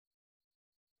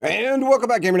And welcome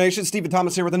back, Gamer Nation. Stephen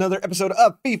Thomas here with another episode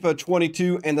of FIFA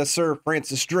 22 and the Sir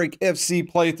Francis Drake FC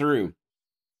playthrough.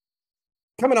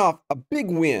 Coming off a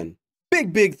big win,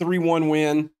 big 3-1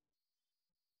 win.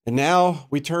 And now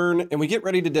we turn and we get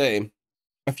ready today.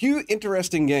 A few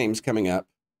interesting games coming up.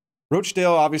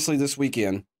 Rochdale, obviously, this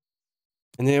weekend.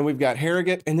 And then we've got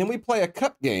Harrogate, and then we play a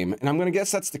cup game. And I'm going to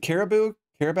guess that's the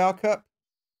Carabao Cup.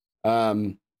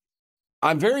 I'm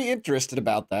very interested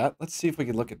about that. Let's see if we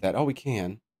can look at that. Oh, we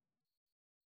can.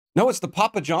 No, it's the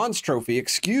Papa John's trophy.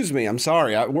 Excuse me. I'm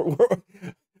sorry.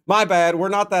 My bad. We're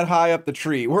not that high up the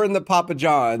tree. We're in the Papa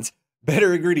John's.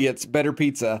 Better ingredients, better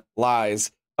pizza.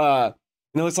 Lies. And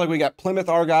it looks like we got Plymouth,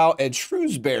 Argyle, and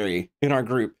Shrewsbury in our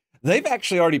group. They've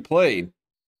actually already played.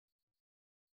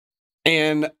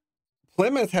 And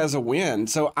Plymouth has a win.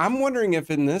 So I'm wondering if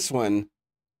in this one,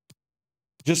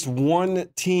 just one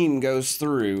team goes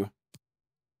through.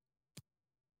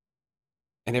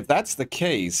 And if that's the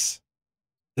case,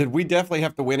 then we definitely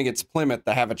have to win against Plymouth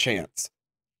to have a chance.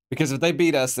 Because if they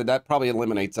beat us, then that probably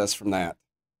eliminates us from that.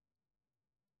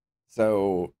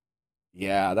 So,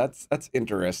 yeah, that's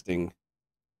interesting.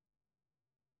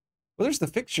 Well, there's the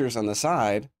fixtures on the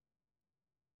side.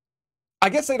 I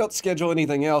guess they don't schedule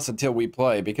anything else until we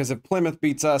play, because if Plymouth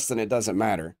beats us, then it doesn't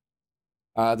matter.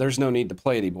 There's no need to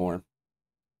play anymore.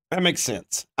 That makes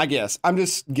sense, I guess. I'm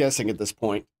just guessing at this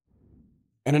point.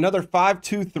 And another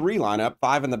 5-2-3 lineup,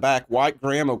 5 in the back. White,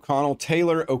 Graham, O'Connell,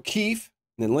 Taylor, O'Keefe,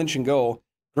 and then Lynch and goal.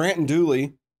 Grant and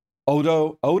Dooley,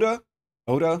 Oda,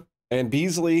 and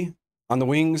Beasley on the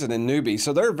wings, and then Newbie.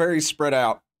 So they're very spread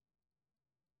out.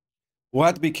 We'll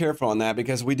have to be careful on that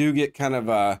because we do get kind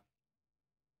of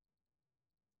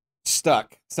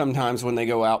stuck sometimes when they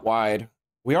go out wide.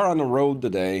 We are on the road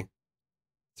today.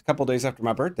 It's a couple days after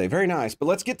my birthday. Very nice. But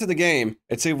let's get to the game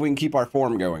and see if we can keep our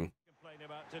form going.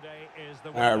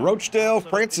 All right, Rochdale,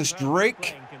 Francis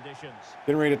Drake,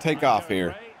 getting ready to take off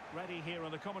here.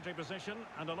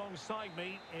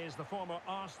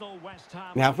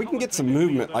 Now, if we can get some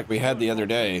movement like we had the other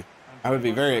day, I would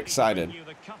be very excited.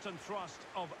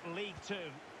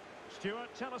 Stuart,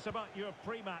 tell us about your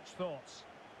pre-match thoughts.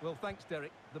 Well, thanks,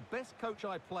 Derek. The best coach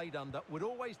I played under would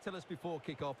always tell us before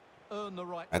kick-off, earn the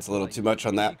right. That's a little too much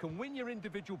on that. You can win your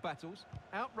individual battles,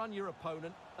 outrun your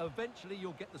opponent. Eventually,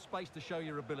 you'll get the space to show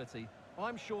your ability.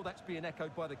 I'm sure that's being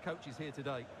echoed by the coaches here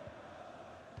today.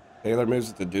 Taylor moves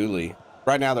it to Dooley.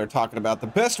 Right now, they're talking about the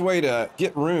best way to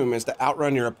get room is to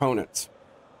outrun your opponents.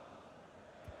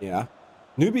 Yeah.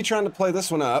 Newbie trying to play this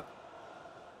one up.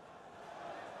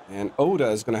 And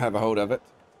Oda is going to have a hold of it.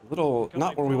 A little,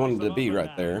 not where we wanted to be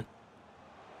right there.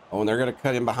 Oh, and they're going to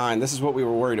cut in behind. This is what we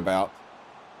were worried about.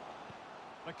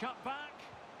 The cut back.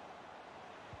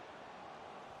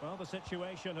 Well, the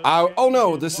situation oh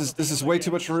no, this is way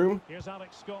too much room.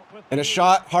 And a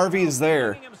shot, Harvey is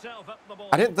there.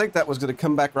 I didn't think that was going to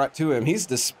come back right to him. He's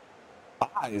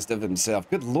despised of himself.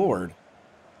 Good Lord.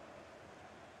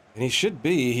 And he should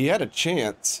be. He had a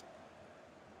chance.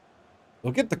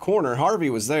 We'll get the corner. Harvey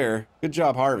was there. Good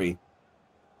job, Harvey.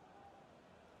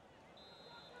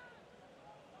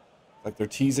 Like they're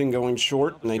teasing going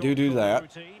short, and they do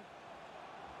that.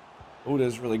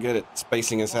 Oda's really good at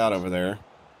spacing us out over there.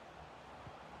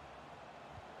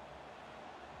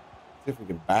 See if we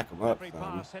can back them up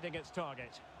some.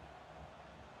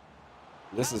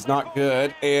 This is not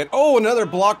good. And, oh, another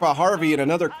block by Harvey in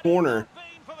another corner.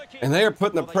 And they are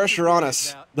putting the pressure on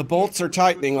us. The bolts are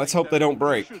tightening. Let's hope they don't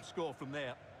break.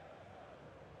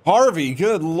 Harvey,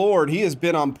 good Lord. He has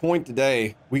been on point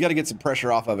today. We got to get some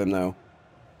pressure off of him, though.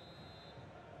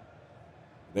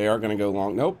 They are going to go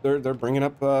long. Nope, they're bringing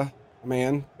up a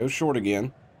man. Go short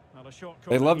again.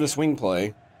 They love the swing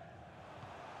play.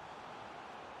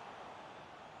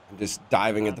 I'm just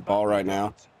diving at the ball right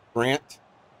now. Grant.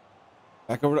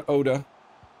 Back over to Oda.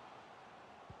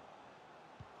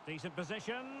 Decent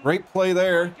position. Great play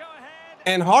there.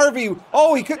 And Harvey,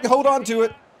 oh, he couldn't hold on to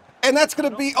it. And that's going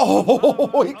to be,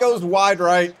 oh, he goes wide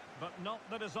right.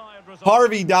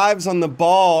 Harvey dives on the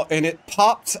ball, and it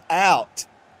pops out.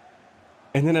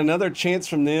 And then another chance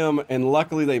from them, and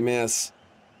luckily they miss.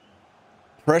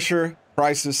 Pressure,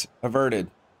 crisis averted.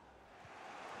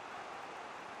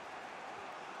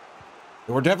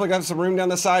 We're definitely got some room down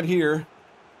the side here.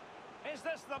 Is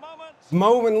this the moment?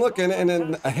 Moen looking, and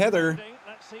then a Heather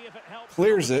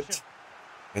clears it,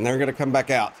 and they're going to come back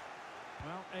out.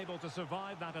 Well, able to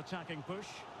survive that attacking push.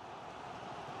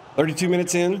 32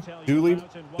 minutes in, Dooley,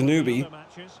 the newbie.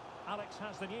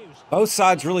 Both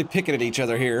sides really picking at each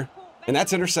other here, and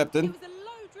that's intercepted. It was a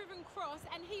low-driven cross,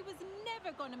 and he was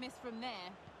never going to miss from there.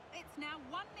 It's now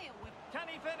 1-0. Can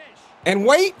he finish? And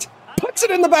wait, puts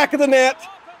it in the back of the net.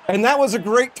 And that was a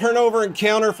great turnover and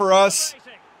counter for us.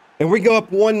 And we go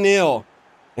up 1-0.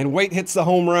 And Waite hits the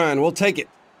home run. We'll take it.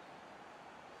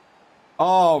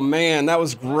 Oh, man, that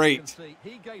was great.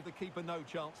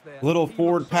 Little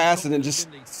forward pass, and then just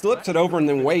slips it over, and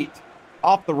then Waite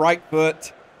off the right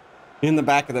foot in the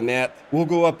back of the net. We'll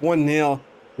go up 1-0.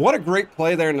 What a great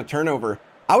play there in the turnover.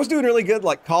 I was doing really good,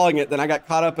 like calling it, then I got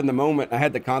caught up in the moment. I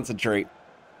had to concentrate.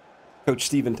 Coach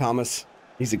Stephen Thomas,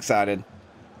 he's excited.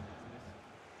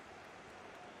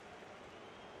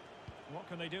 What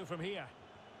can they do from here?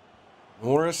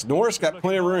 Norris got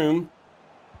plenty of room.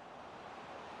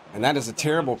 And that is a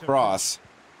terrible cross.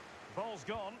 Ball's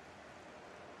gone.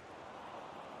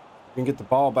 You can get the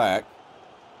ball back.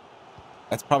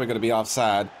 That's probably going to be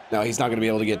offside. No, he's not going to be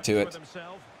able to get to it.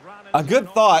 A good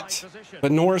thought,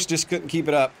 but Norris just couldn't keep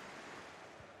it up.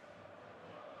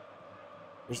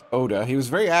 There's Oda. He was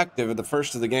very active at the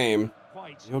first of the game.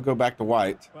 He'll go back to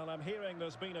White.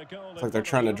 Looks like they're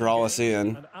trying to draw us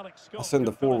in. I'll send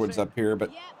the forwards up here,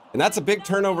 but and that's a big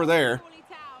turnover there.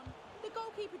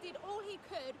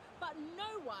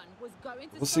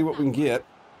 We'll see what we can get.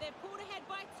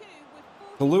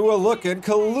 Kalua looking.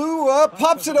 Kalua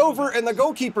pops it over, and the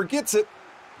goalkeeper gets it.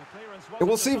 And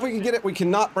we'll see if we can get it. We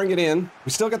cannot bring it in.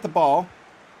 We still got the ball.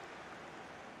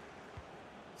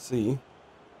 Let's see.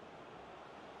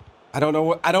 I don't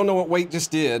know what Waite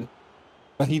just did,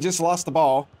 but he just lost the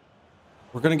ball.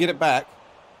 We're going to get it back.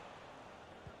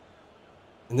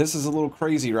 And this is a little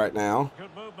crazy right now.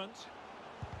 Good movement.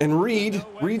 And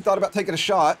Reed thought about taking a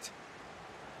shot.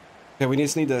 Okay, we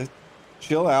just need to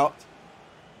chill out.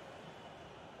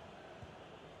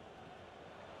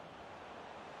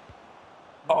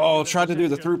 Oh, tried to do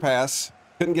the through pass.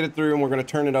 Couldn't get it through, and we're going to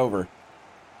turn it over.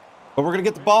 But we're going to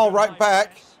get the ball right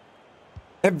back.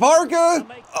 And Varga,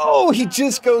 oh, he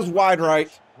just goes wide right.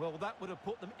 Well, that would have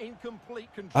put them in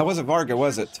complete control. That wasn't Varga,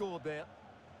 was it?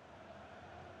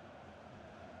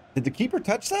 Did the keeper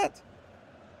touch that?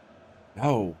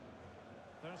 No.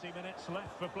 30 minutes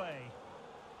left for play.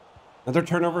 Another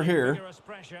turnover here.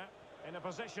 Pressure in a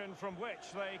position from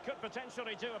which they could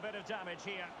potentially do a bit of damage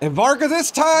here. And Varga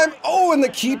this time. Oh, and the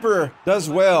keeper does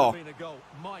well.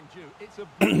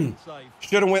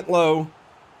 Should have went low.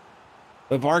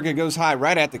 But Varga goes high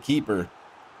right at the keeper.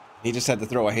 He just had to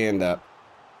throw a hand up.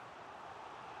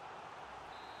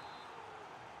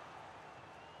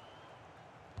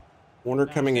 Warner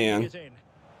coming in. And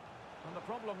the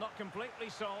problem not completely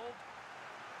solved.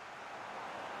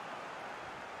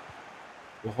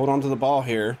 We'll hold on to the ball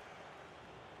here.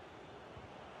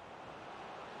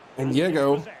 And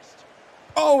Diego.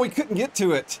 Oh, we couldn't get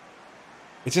to it.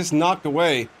 It's just knocked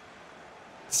away.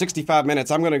 65 minutes.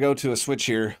 I'm going to go to a switch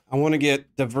here. I want to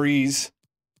get DeVries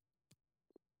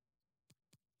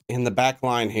in the back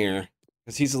line here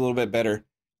because he's a little bit better.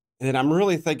 And then I'm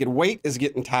really thinking Waite is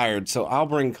getting tired, so I'll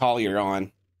bring Collier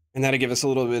on, and that'll give us a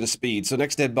little bit of speed. So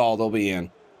next dead ball, they'll be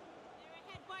in.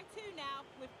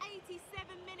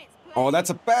 Oh, that's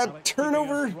a bad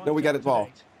turnover. No, we got it ball.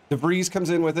 DeVries comes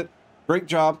in with it. Great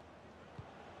job.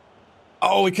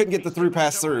 Oh, we couldn't get the through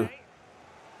pass through.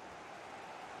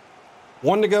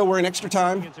 1 to go. We're in extra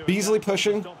time. Beasley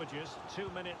pushing.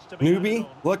 Newbie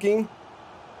looking.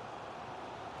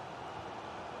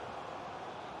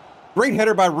 Great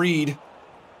header by Reed.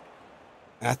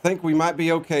 I think we might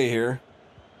be okay here.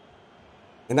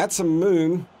 And that's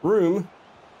some room.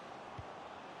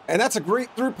 And that's a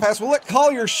great through pass. We'll let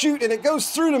Collier shoot, and it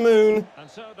goes through the Moon.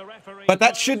 But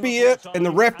that should be it. And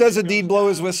the ref does indeed blow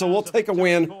his whistle. We'll take a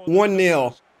win,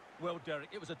 1-0. Well, Derek,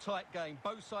 it was a tight game.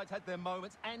 Both sides had their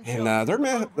moments, and their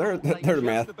ref.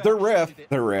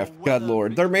 God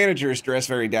Lord, their manager is dressed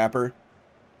very dapper.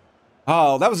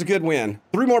 Oh, that was a good win.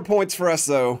 3 more points for us,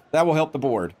 though. That will help the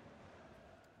board.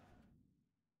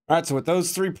 All right, so with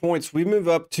those 3 points, we move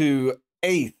up to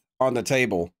 8th on the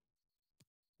table.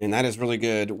 And that is really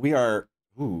good. We are,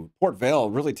 Port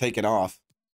Vale really taking off.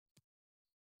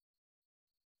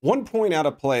 1 point out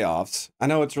of playoffs. I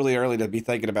know it's really early to be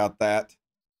thinking about that.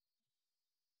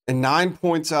 And 9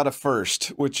 points out of first,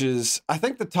 which is, I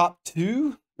think the top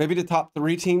 2, maybe the top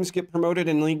 3 teams get promoted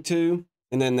in League 2.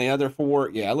 And then the other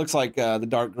 4, yeah, it looks like the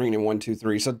dark green in 1, 2,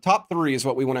 3. So top 3 is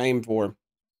what we want to aim for.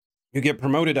 You get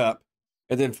promoted up.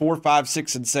 And then 4, 5,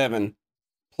 6, and 7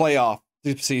 playoff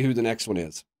to see who the next one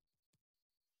is.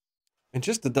 And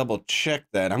just to double check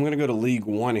that, I'm going to go to League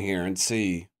 1 here and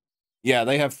see. Yeah,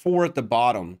 they have 4 at the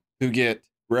bottom who get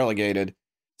relegated.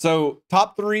 So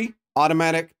top 3,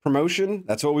 automatic promotion.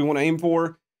 That's what we want to aim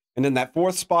for. And then that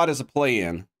 4th spot is a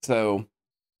play-in. So,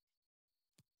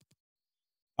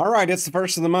 all right, it's the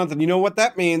 1st of the month. And you know what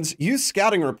that means? Use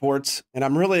scouting reports. And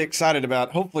I'm really excited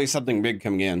about hopefully something big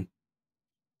coming in.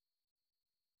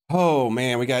 Oh,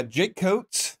 man, we got Jake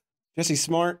Coates, Jesse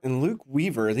Smart, and Luke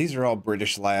Weaver. These are all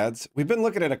British lads. We've been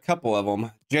looking at a couple of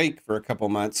them, Jake for a couple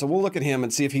months, so we'll look at him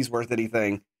and see if he's worth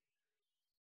anything.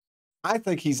 I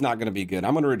think he's not going to be good.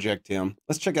 I'm going to reject him.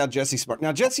 Let's check out Jesse Smart.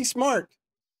 Now, Jesse Smart,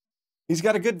 he's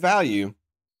got a good value.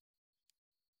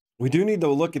 We do need to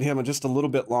look at him just a little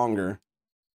bit longer.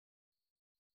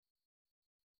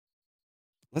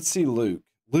 Let's see Luke.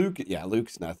 Yeah,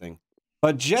 Luke's nothing.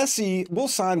 But Jesse, we'll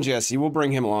sign Jesse. We'll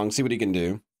bring him along, see what he can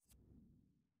do.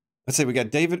 Let's see, we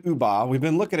got David Uba. We've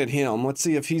been looking at him. Let's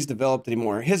see if he's developed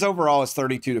anymore. His overall is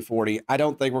 32 to 40. I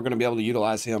don't think we're going to be able to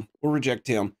utilize him. We'll reject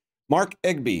him. Mark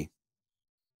Egby.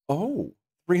 Oh,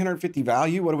 350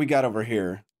 value. What do we got over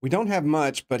here? We don't have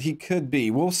much, but he could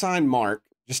be. We'll sign Mark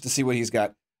just to see what he's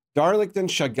got. Darlington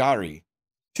Shagari,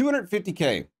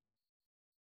 250K.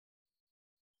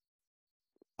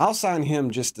 I'll sign him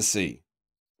just to see.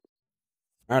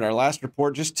 All right, our last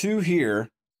report, just 2 here.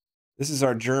 This is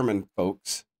our German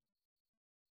folks.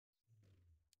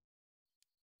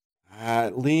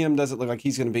 Liam doesn't look like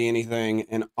he's going to be anything.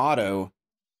 And Otto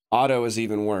is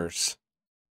even worse.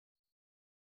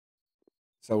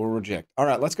 So we'll reject. All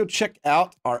right, let's go check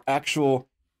out our actual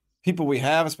people we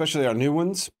have, especially our new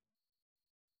ones.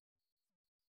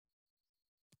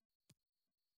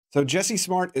 So Jesse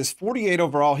Smart is 48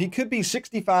 overall. He could be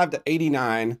 65 to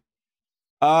 89.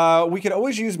 We could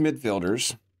always use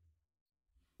midfielders.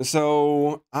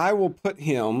 So I will put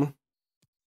him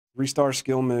 3-star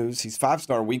skill moves. He's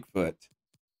 5-star weak foot.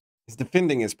 His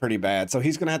defending is pretty bad. So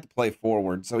he's going to have to play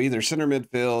forward. So either center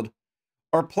midfield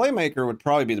or playmaker would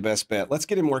probably be the best bet. Let's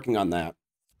get him working on that.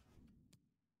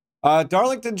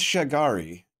 Darlington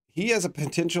Shagari. He has a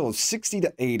potential of 60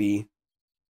 to 80.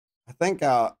 I think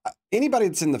anybody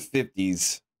that's in the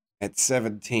 50s at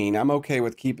 17, I'm okay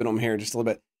with keeping him here just a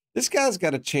little bit. This guy's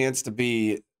got a chance to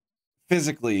be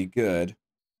physically good,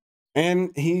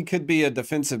 and he could be a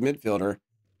defensive midfielder.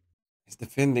 He's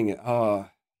defending it.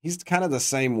 He's kind of the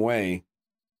same way.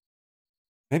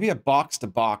 Maybe a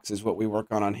box-to-box is what we work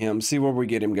on him. See where we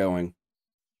get him going.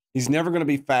 He's never going to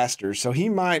be faster, so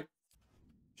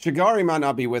Shagari might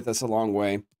not be with us a long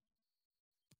way.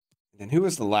 And who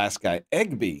was the last guy?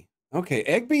 Egby. Okay,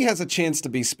 Egby has a chance to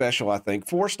be special, I think.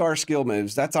 4-star skill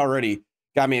moves. That's already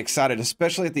got me excited,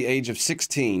 especially at the age of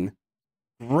 16.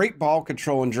 Great ball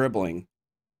control and dribbling.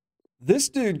 This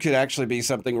dude could actually be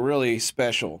something really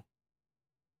special.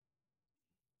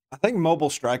 I think mobile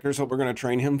striker is what we're going to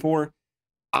train him for.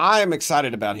 I am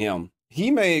excited about him. He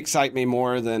may excite me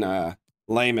more than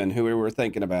Lehman, who we were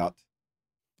thinking about.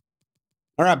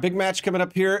 All right, big match coming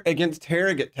up here against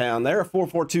Harrogate Town. They're a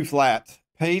 4-4-2 flat.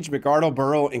 Page, McArdle,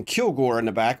 Burrow, and Kilgore in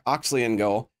the back. Oxley in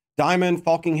goal. Diamond,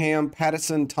 Falkingham,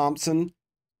 Pattison, Thompson,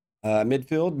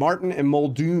 midfield. Martin and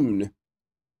Muldoon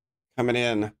coming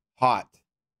in hot.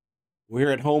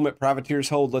 We're at home at Privateers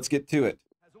Hold. Let's get to it.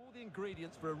 Has all the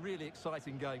ingredients for a really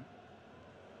exciting game.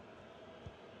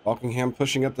 Falkingham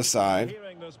pushing up the side.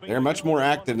 They're much more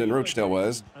active than Rochdale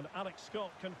was.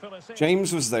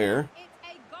 James was there.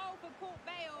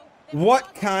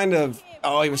 What kind of...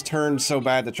 Oh, he was turned so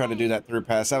bad to try to do that through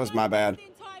pass. That was my bad.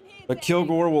 But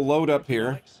Kilgore will load up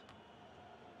here.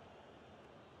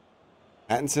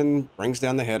 Atkinson brings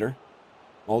down the header.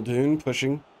 Muldoon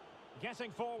pushing.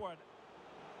 Getting forward.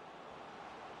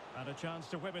 And a chance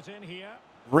to whip it in here.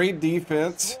 Great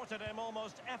defense. Him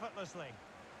almost effortlessly.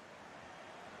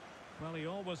 Well, he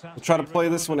always has we'll try to play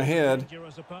this one ahead.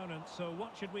 Opponent, so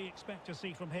what should we expect to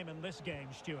see from him in this game,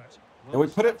 Stuart? And we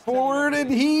put it forward,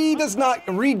 and he does not.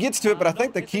 Reed gets to it, but I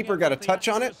think the keeper got a touch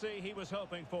on it.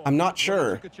 I'm not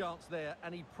sure. Took a chance there,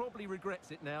 and he probably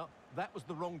regrets it now. That was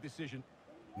the wrong decision.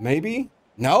 Maybe.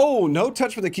 No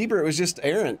touch for the keeper. It was just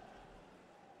errant.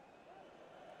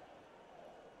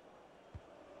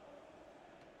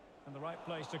 And the right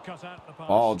place to cut out the pass.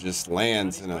 Ball just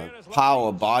lands in a pile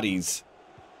of bodies.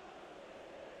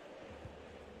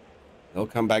 They'll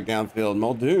come back downfield.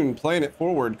 Muldoon playing it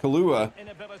forward. Kalua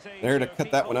there to cut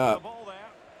that one up.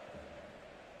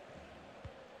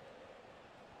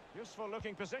 Useful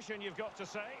looking position, you've got to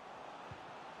say.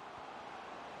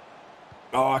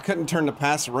 Oh, I couldn't turn the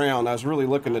pass around. I was really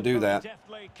looking to do that.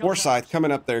 Forsyth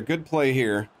coming up there. Good play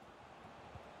here.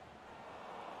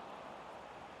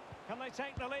 Can they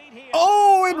take the lead here?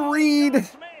 Oh, and Reed.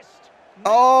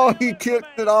 Oh, he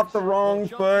kicked it off the wrong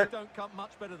foot. Don't come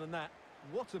much better than that.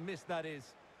 What a miss that is.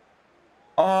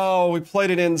 Oh, we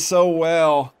played it in so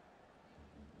well.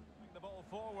 The ball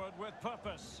forward with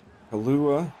purpose.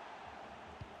 Kalua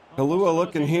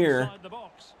looking here. The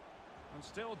box. And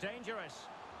still dangerous.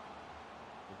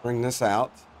 Bring this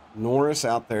out. Norris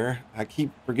out there. I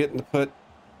keep forgetting to put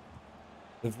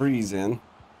the Vries in.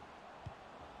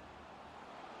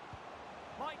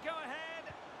 might go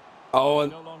ahead. Oh,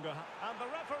 and, No longer and the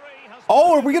referee has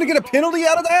oh, are we going to get a penalty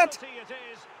out of that? it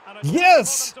is, and a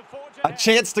Yes! chance for them to forge A ahead.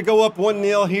 chance to go up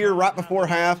 1-0 here right before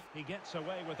half. He gets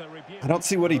away with a rebuke. I don't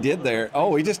see what he did there.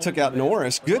 Oh, he just took out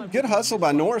Norris. Good hustle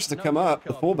by Norris to come up,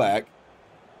 the fullback.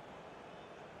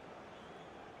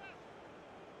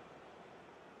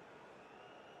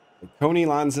 Coney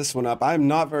lines this one up. I'm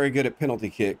not very good at penalty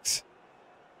kicks.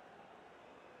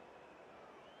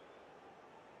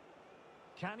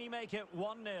 Can he make it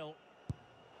 1-0?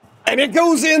 And it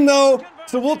goes in, though,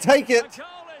 so we'll take it. A goal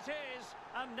it is,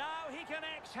 and now he can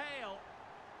exhale.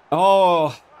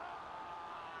 Oh.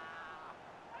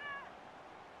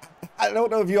 I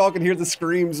don't know if you all can hear the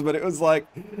screams, but it was like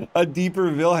a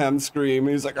deeper Wilhelm scream.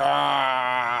 He was like,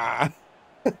 ah.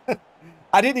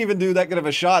 I didn't even do that good of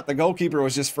a shot. The goalkeeper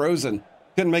was just frozen.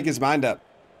 Couldn't make his mind up.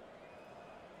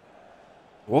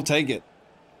 We'll take it.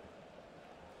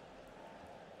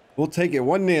 We'll take it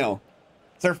 1-0.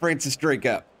 Sir Francis Drake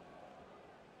up.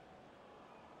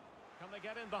 Can they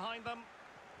get in behind them?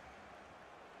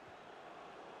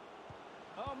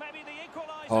 Oh, maybe the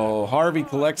equalizer. Oh, Harvey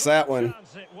collects that one.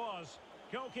 Chance it was.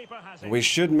 Goalkeeper has it. We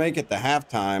should make it to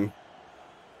halftime.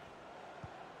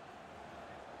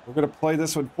 We're going to play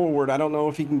this one forward. I don't know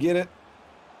if he can get it.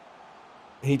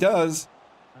 He does.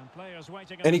 And players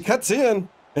waiting And he cuts in.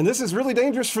 And this is really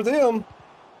dangerous for them.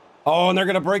 Oh, and they're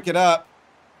going to break it up.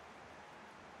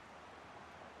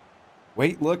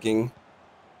 Wait looking.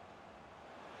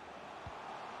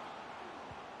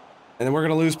 And then we're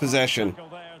going to lose possession.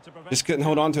 Just couldn't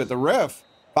hold on to it. The ref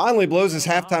finally blows his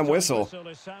halftime whistle.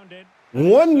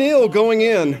 1-0 going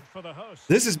in.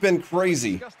 This has been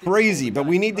crazy. Crazy, but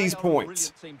we need these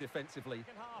points.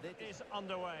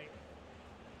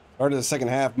 Start of the second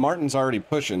half. Martin's already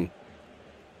pushing.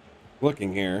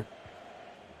 Looking here.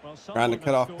 Trying to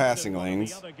cut off passing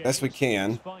lanes. Best we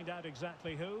can.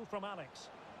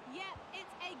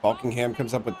 Falkingham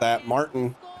comes up with that.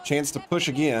 Martin, chance to push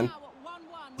again.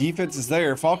 Defense is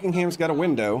there. Falkingham's got a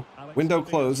window. Window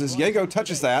closes. Diego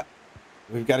touches that.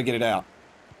 We've got to get it out.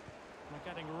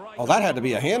 Oh, that had to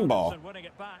be a handball.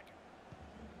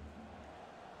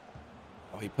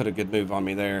 Oh, he put a good move on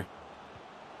me there.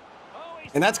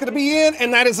 And that's going to be in,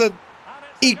 and that is a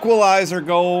equalizer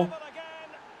goal.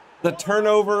 The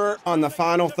turnover on the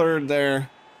final third there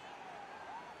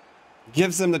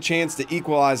gives them the chance to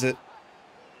equalize it.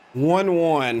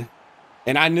 1-1.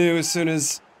 And I knew as soon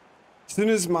as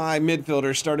my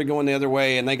midfielders started going the other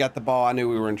way and they got the ball, I knew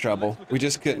we were in trouble. We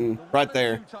just couldn't. Right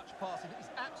there.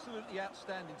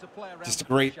 Just a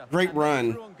great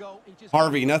run.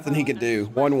 Harvey, nothing he could do.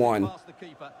 1-1.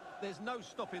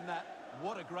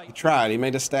 He tried. He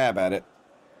made a stab at it.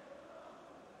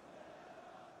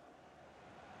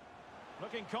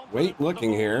 Wait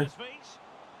looking here.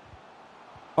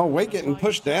 Oh, Wait getting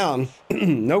pushed down.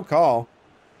 No call.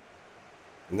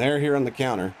 And they're here on the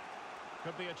counter.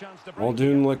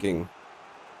 Muldoon looking.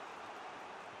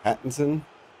 Pattinson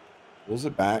pulls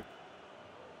it back.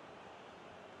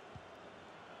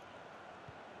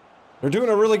 They're doing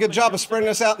a really good job of spreading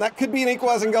us out, and that could be an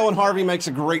equalizing goal, and Harvey makes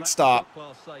a great stop.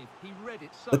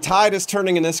 The tide is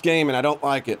turning in this game, and I don't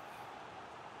like it.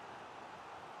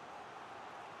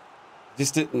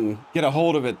 Just didn't get a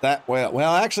hold of it that well.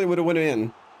 Well, actually, it would have went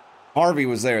in. Harvey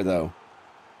was there, though.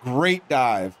 Great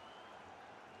dive.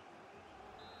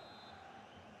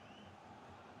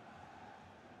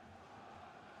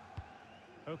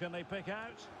 Who can they pick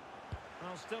out?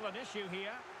 Well, still an issue here.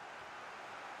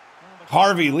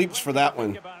 Harvey leaps for that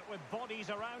one.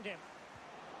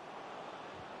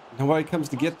 Nobody comes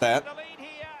to get that.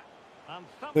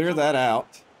 Clear that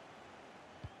out.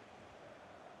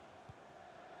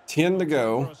 10 to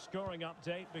go. Scoring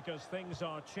update because things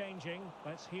are changing.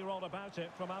 Let's hear all about it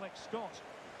from Alex Scott.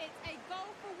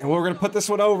 And we're going to put this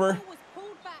one over.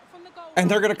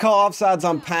 And they're going to call offsides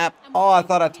on Pap. Oh, I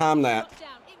thought I timed that.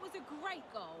 It was a great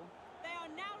goal. They are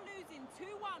now losing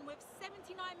 2-1 with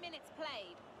 79 minutes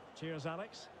played. Cheers,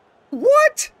 Alex.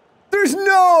 What? There's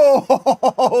no.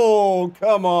 Oh,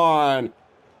 come on.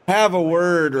 Have a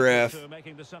word, ref.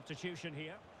 Making the substitution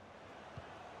here.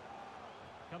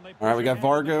 All right, we got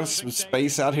Vargas with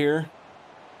space out here.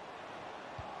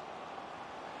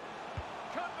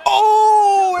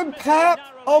 Oh, and Pap.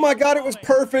 Oh, my God, it was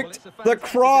perfect. The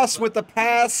cross with the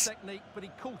pass.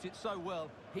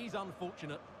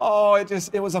 Oh,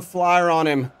 it was a flyer on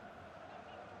him.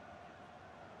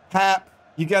 Pap,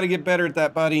 you got to get better at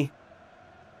that, buddy.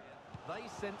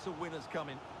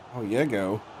 Oh, yeah,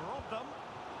 go.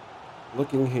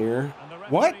 Looking here.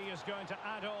 What?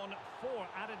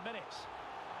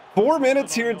 4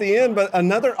 minutes here at the end, but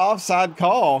another offside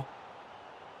call.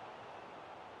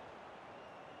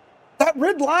 That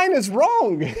red line is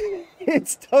wrong.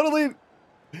 It's totally...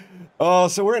 Oh,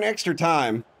 so we're in extra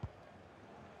time.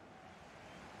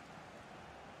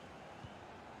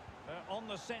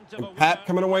 And Pat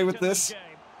coming away with this.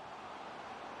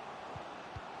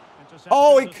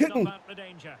 Oh, he couldn't.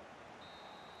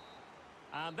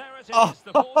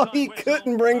 Oh, he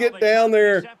couldn't bring it down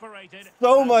there.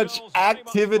 So much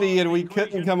activity, and we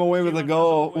couldn't come away with a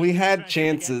goal. We had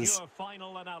chances.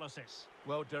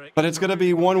 But it's going to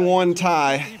be 1-1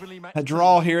 tie. A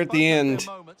draw here at the end.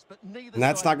 And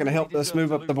that's not going to help us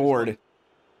move up the board.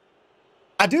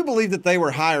 I do believe that they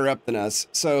were higher up than us,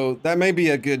 so that may be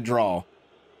a good draw.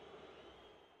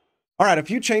 All right, a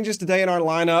few changes today in our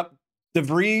lineup.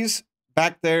 DeVries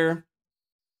back there,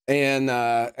 and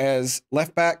as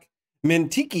left back,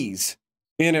 Mentiki's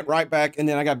in at right back, and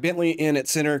then I got Bentley in at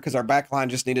center because our back line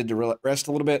just needed to rest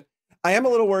a little bit. I am a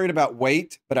little worried about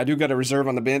weight, but I do got a reserve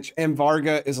on the bench, and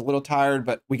Varga is a little tired,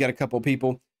 but we got a couple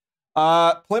people.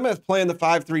 Plymouth playing the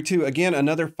 5-3-2. Again,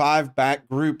 another 5-back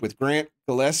group with Grant,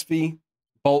 Gillespie,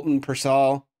 Bolton,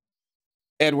 Purcell,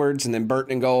 Edwards, and then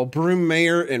Burton in goal. Broom,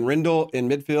 Mayer, and Rendell in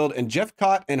midfield, and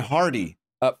Jeffcott and Hardy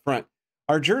up front.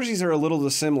 Our jerseys are a little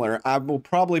dissimilar. I will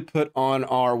probably put on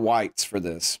our whites for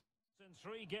this.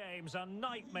 So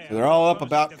they're all up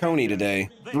about Coney today.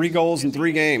 3 goals in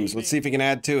 3 games. Let's see if he can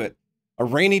add to it. A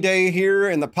rainy day here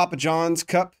in the Papa John's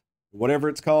Cup, whatever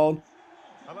it's called.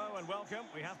 Hello and welcome.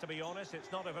 We have to be honest,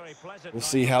 it's not a very pleasant. We'll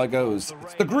see how it goes.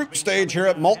 It's the group stage here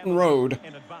at Malton Road.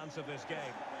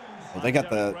 Well, they got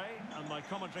the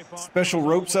special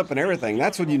ropes up and everything.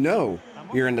 That's when you know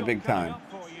you're in the big time.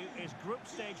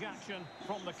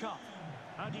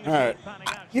 All right.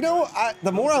 You know,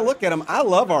 the more I look at them, I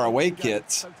love our away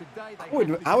kits.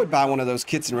 I would buy one of those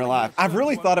kits in real life. I've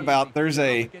really thought about,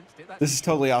 this is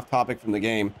totally off topic from the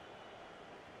game.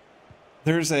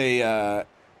 There's a,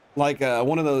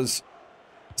 one of those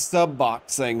sub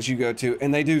box things you go to,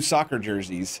 and they do soccer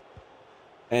jerseys.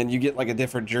 And you get like a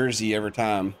different jersey every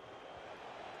time.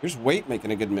 Here's Waite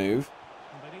making a good move.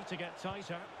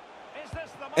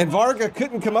 And Varga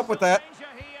couldn't come up with that.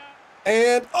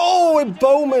 And, oh, and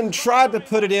Bowman tried to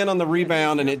put it in on the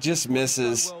rebound, and it just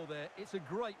misses.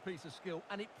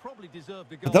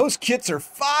 But those kits are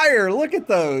fire. Look at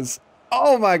those.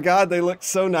 Oh, my God, they look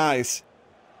so nice.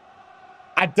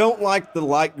 I don't like the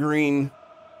light green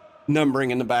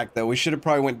numbering in the back, though. We should have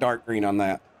probably went dark green on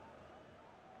that.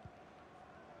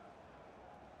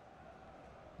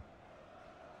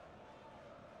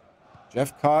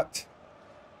 Jeffcott.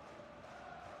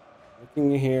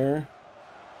 Looking here.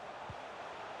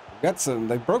 Got some,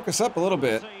 they broke us up a little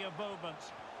bit.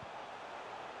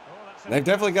 They've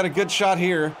definitely got a good shot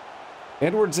here.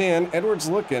 Edwards in, Edwards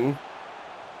looking.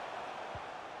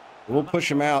 We'll push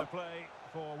him out.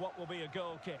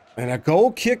 And a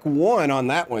goal kick won on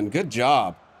that one. Good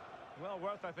job. Well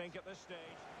worth, I think, at this stage.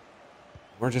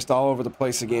 We're just all over the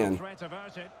place again.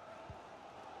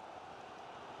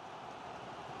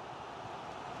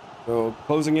 So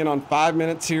closing in on 5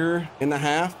 minutes here in the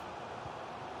half.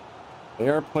 They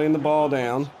are playing the ball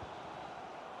down.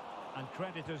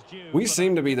 We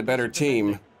seem to be the better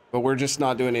team, but we're just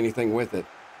not doing anything with it.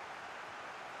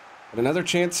 But another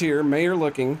chance here. Mayer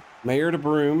looking. Mayer to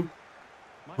Broom.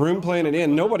 Broom playing it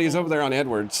in. Nobody's over there on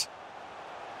Edwards.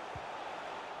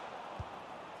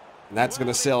 And that's going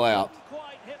to sell out.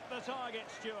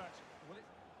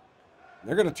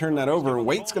 They're going to turn that over, and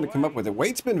Waite's going to come up with it.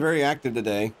 Waite's been very active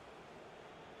today.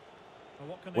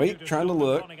 Waite trying to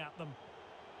look.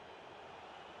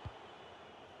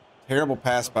 Terrible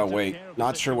pass by Waite.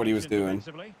 Not sure what he was doing.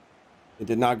 It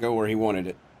did not go where he wanted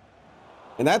it.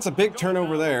 And that's a big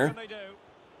turnover there.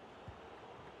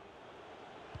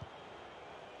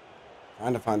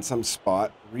 Trying to find some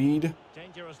spot. Reed.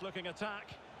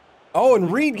 Oh, and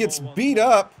Reed gets beat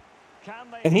up.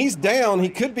 And he's down. He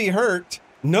could be hurt.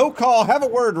 No call. Have a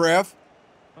word, ref.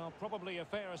 Well, probably a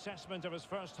fair assessment of his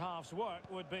first half's work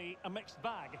would be a mixed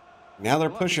bag. Now they're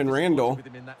pushing Randall.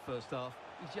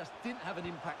 He just didn't have an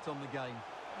impact on the game.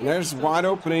 And there's wide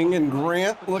opening, and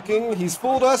Grant looking. He's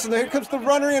fooled us, and there comes the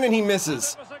runner in, and he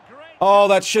misses. Oh,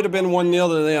 that should have been 1-0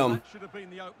 to them.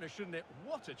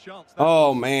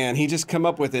 Oh, man, he just come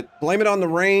up with it. Blame it on the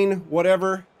rain,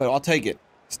 whatever, but I'll take it.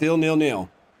 Still 0-0.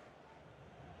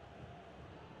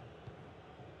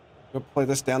 Go play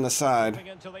this down the side.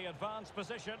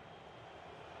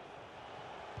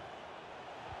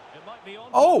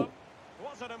 Oh!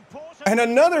 And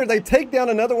another, they take down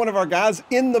another one of our guys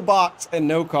in the box and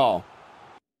no call.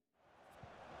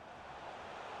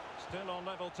 Still on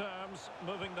level terms,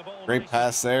 moving the ball. Great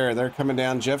pass there. They're coming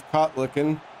down. Jeffcott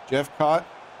looking. Jeffcott.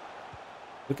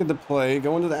 Look at the play.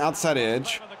 Going to the outside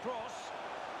edge.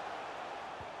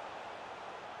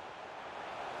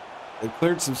 They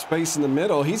cleared some space in the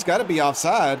middle. He's got to be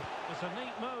offside. It's a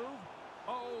neat move.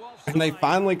 Oh, offside. And they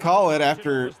finally call it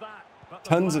after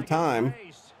tons of time.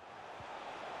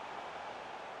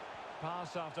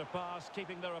 Pass after pass,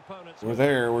 keeping their opponents. We're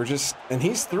there. We're just, and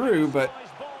he's through, but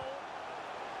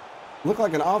looked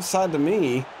like an offside to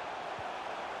me.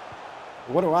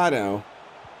 What do I know?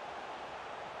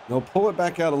 They'll pull it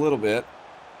back out a little bit.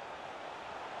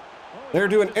 They're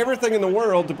doing everything in the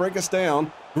world to break us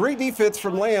down. Great defense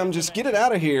from Lamb. Just get it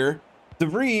out of here.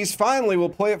 DeVries finally will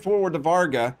play it forward to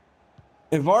Varga.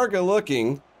 And Varga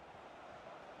looking.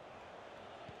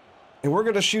 And we're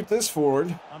going to shoot this forward.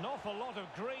 An awful lot of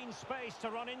green space to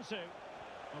run into.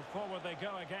 Well, forward they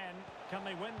go again. Can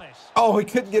they win this? Oh, he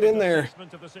couldn't get in there.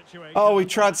 Oh, he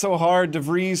tried so hard.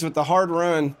 DeVries with the hard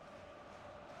run.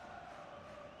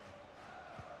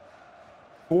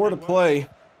 4 to play.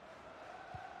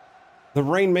 The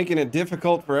rain making it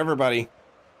difficult for everybody.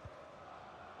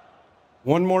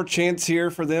 One more chance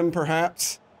here for them,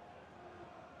 perhaps.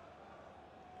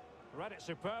 Read it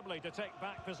superbly to take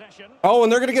back possession. Oh,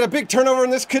 and they're going to get a big turnover,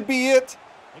 and this could be it.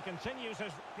 He continues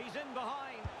as he's in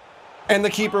behind. And the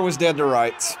keeper was dead to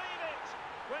rights.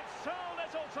 With so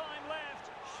little time left,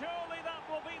 surely that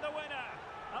will be the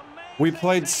winner. Amazing. We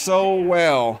played so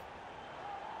well.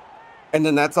 And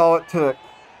then that's all it took.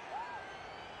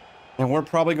 And we're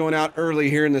probably going out early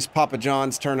here in this Papa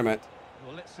John's tournament.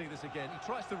 Well, let's see this again. He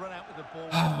tries to run out with the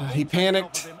ball. He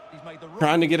panicked,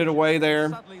 trying to get it away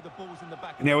there.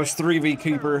 And it was 3v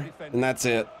keeper, and that's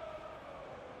it.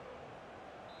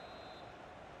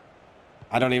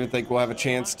 I don't even think we'll have a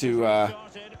chance to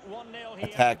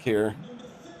attack here.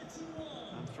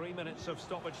 And 3 minutes of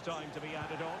stoppage time to be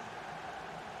added on.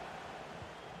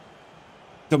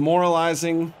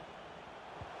 Demoralizing.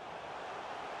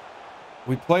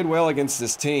 We played well against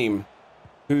this team,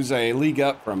 who's a league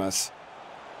up from us.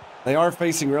 They are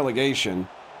facing relegation.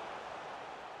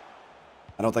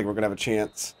 I don't think we're going to have a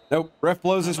chance. Nope, ref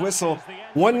blows his whistle.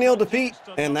 1-0 defeat,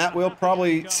 and that will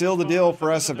probably seal the deal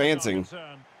for us advancing.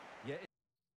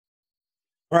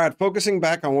 All right, focusing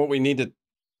back on what we need to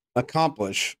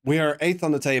accomplish. We are 8th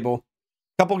on the table.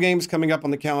 Couple games coming up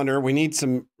on the calendar. We need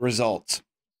some results.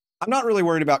 I'm not really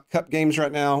worried about cup games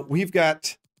right now. We've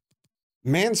got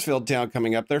Mansfield Town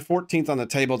coming up. They're 14th on the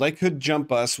table. They could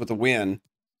jump us with a win.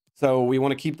 So we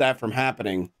want to keep that from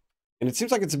happening. And it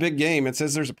seems like it's a big game. It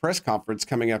says there's a press conference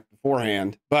coming up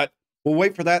beforehand. But we'll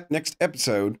wait for that next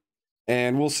episode,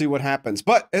 and we'll see what happens.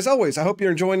 But as always, I hope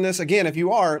you're enjoying this. Again, if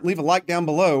you are, leave a like down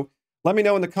below. Let me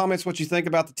know in the comments what you think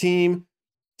about the team.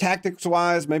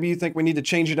 Tactics-wise, maybe you think we need to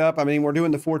change it up. I mean, we're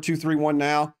doing the 4-2-3-1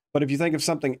 now. But if you think of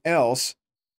something else,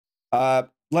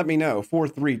 let me know.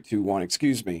 4-3-2-1,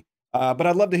 excuse me. But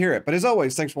I'd love to hear it. But as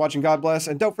always, thanks for watching. God bless.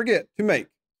 And don't forget to make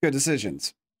good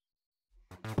decisions.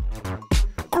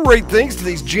 Great thanks to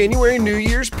these January New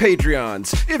Year's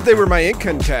Patreons. If they were my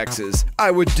income taxes,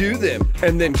 I would do them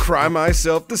and then cry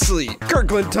myself to sleep.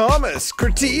 Kirkland Thomas,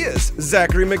 Curtius,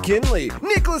 Zachary McKinley,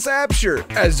 Nicholas Absher,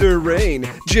 Azur Rain,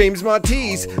 James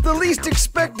Matisse, The Least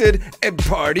Expected, and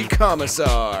Party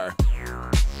Commissar.